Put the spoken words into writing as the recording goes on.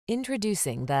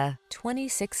Introducing the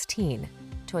 2016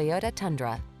 Toyota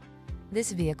Tundra.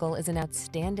 This vehicle is an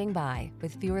outstanding buy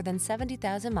with fewer than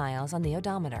 70,000 miles on the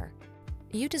odometer.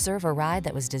 You deserve a ride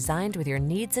that was designed with your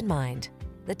needs in mind.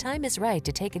 The time is right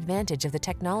to take advantage of the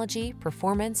technology,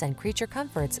 performance, and creature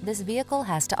comforts this vehicle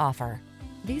has to offer.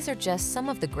 These are just some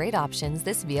of the great options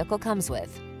this vehicle comes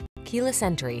with: keyless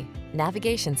entry,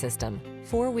 navigation system,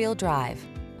 four-wheel drive,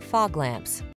 fog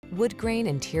lamps, wood grain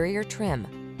interior trim,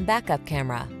 backup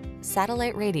camera,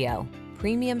 satellite radio,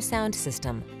 premium sound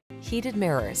system, heated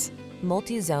mirrors,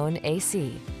 multi-zone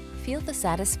AC. Feel the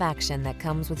satisfaction that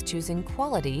comes with choosing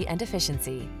quality and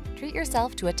efficiency. Treat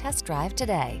yourself to a test drive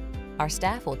today. Our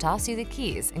staff will toss you the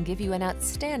keys and give you an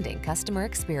outstanding customer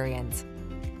experience.